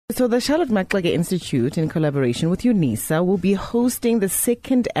So the Charlotte Maxeke Institute, in collaboration with UNISA, will be hosting the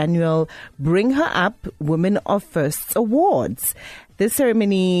second annual Bring Her Up Women of Firsts Awards. This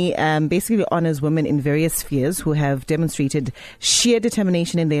ceremony basically honors women in various spheres who have demonstrated sheer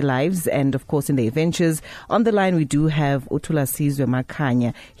determination in their lives and, of course, in their ventures. On the line, we do have Thulasizwe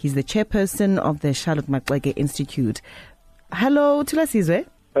Makhanya. He's the chairperson of the Charlotte Maxeke Institute. Hello, Thulasizwe.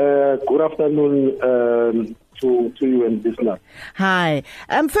 Good afternoon to you and listeners. Hi.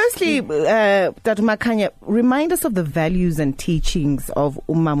 Firstly, Dr. Makhanya, remind us of the values and teachings of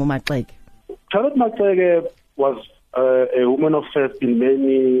Umama Maxeke. Charlotte Maxeke was a woman of faith in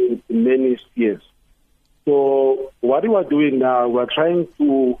many spheres. So what we are doing now, we are trying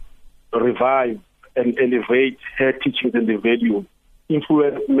to revive and elevate her teachings and the value,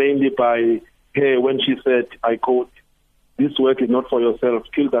 influenced mainly by her when she said, I quote, "This work is not for yourself,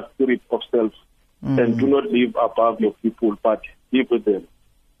 kill the spirit of self, and do not live above your people, but live with them.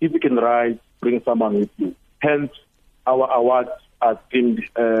 If you can rise, bring someone with you." Hence, our awards are themed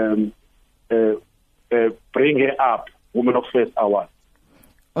Bring Her Up, Women of Faith Award.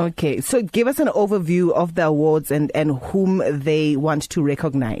 Okay, so give us an overview of the awards and whom they want to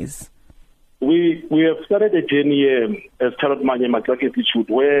recognize. We have started a journey as Charlotte Maxeke Institute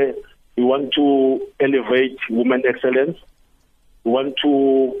where we want to elevate women excellence. We want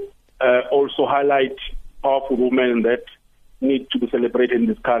to also highlight powerful women that need to be celebrated in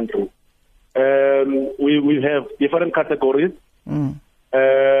this country. We have different categories.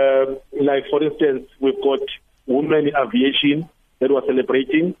 Like, for instance, we've got women in aviation that we're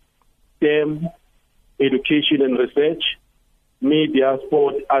celebrating, STEM, education and research, media,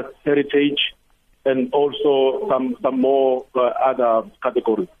 sport, arts, heritage, and also some more other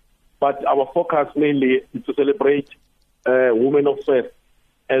categories. But our focus mainly is to celebrate women of faith,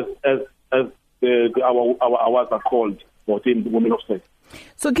 as our awards are called, Women of Faith.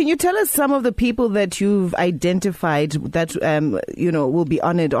 So can you tell us some of the people that you've identified that will be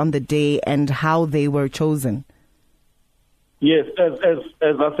honored on the day and how they were chosen? Yes, as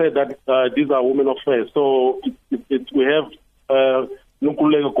I said, that these are women of faith. So we have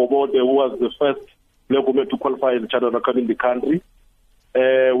Nonkululeko Gobodo, who was the first black woman to qualify as a chartered accountant in the country.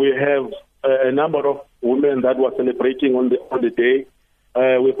 We have a number of women that were celebrating on the day.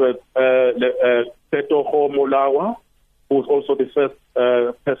 With Petoho Molawa, who's also the first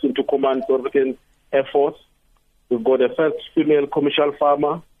person to command the African Air Force. We've got a first female commercial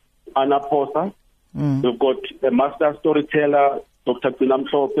farmer, Anna Posa. We've got a master storyteller, Dr.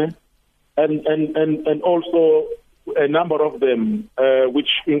 Tinamsope, and also a number of them,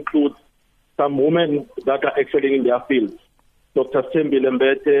 which include some women that are excelling in their fields. Dr. Sembi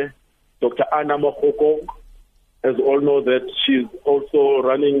Lembete, Dr. Anna Mokoko, as all know that she's also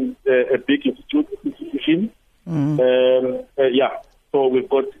running a big institution. So we've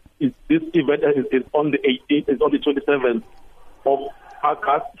got this event is on the 18th, it's on the 27th of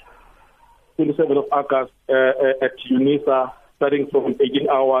August. 27th of August at UNISA, starting from 18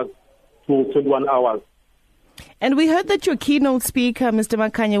 hours to 21 hours. And we heard that your keynote speaker, Mr.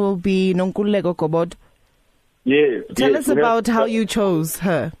 Makhanya, will be Nonkululeko Gobodo. Yes. Tell us about how you chose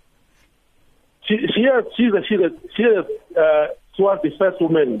her. She was the first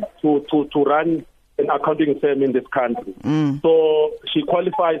woman to run an accounting firm in this country. So she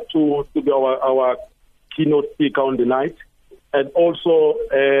qualified to be our keynote speaker on the night. And also,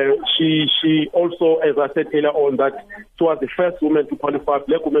 she also, as I said earlier on, that she was the first woman to qualify,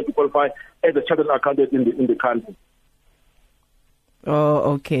 black woman to qualify as a chartered accountant in the country.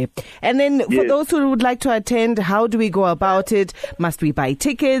 Oh, okay. And then for those who would like to attend, how do we go about it? Must we buy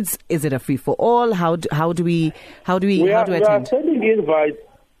tickets? Is it a free for all? How do we attend? We are sending invites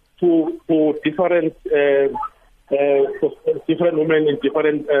to different women in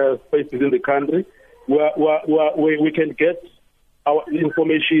different spaces in the country. We can get our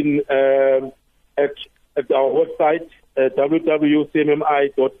information at our website,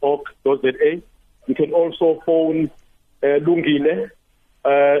 www.cmmi.org.za. You can also phone Lungile.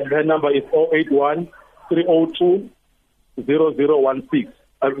 Her number is 081 302 0016.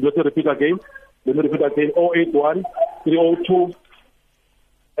 Let me repeat again. 081 302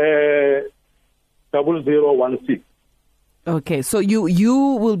 0016. Okay, so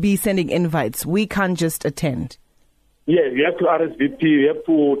you will be sending invites. We can't just attend. Yeah, you have to RSVP. You have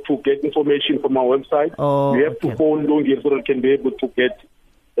to get information from our website. You have to phone Lungile so that you can be able to get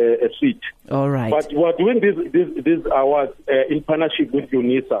a seat. All right. But we're doing these awards in partnership with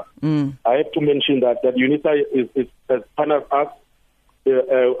UNISA. I have to mention that UNISA has partnered us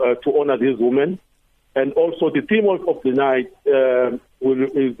to honor these women. And also the theme of the night is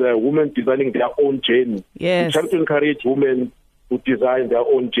women designing their own journey. Yes. We try to encourage women to design their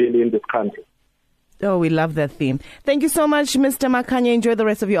own journey in this country. Oh, we love that theme. Thank you so much, Mr. Makhanya. Enjoy the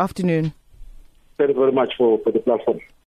rest of your afternoon. Thank you very much for the platform.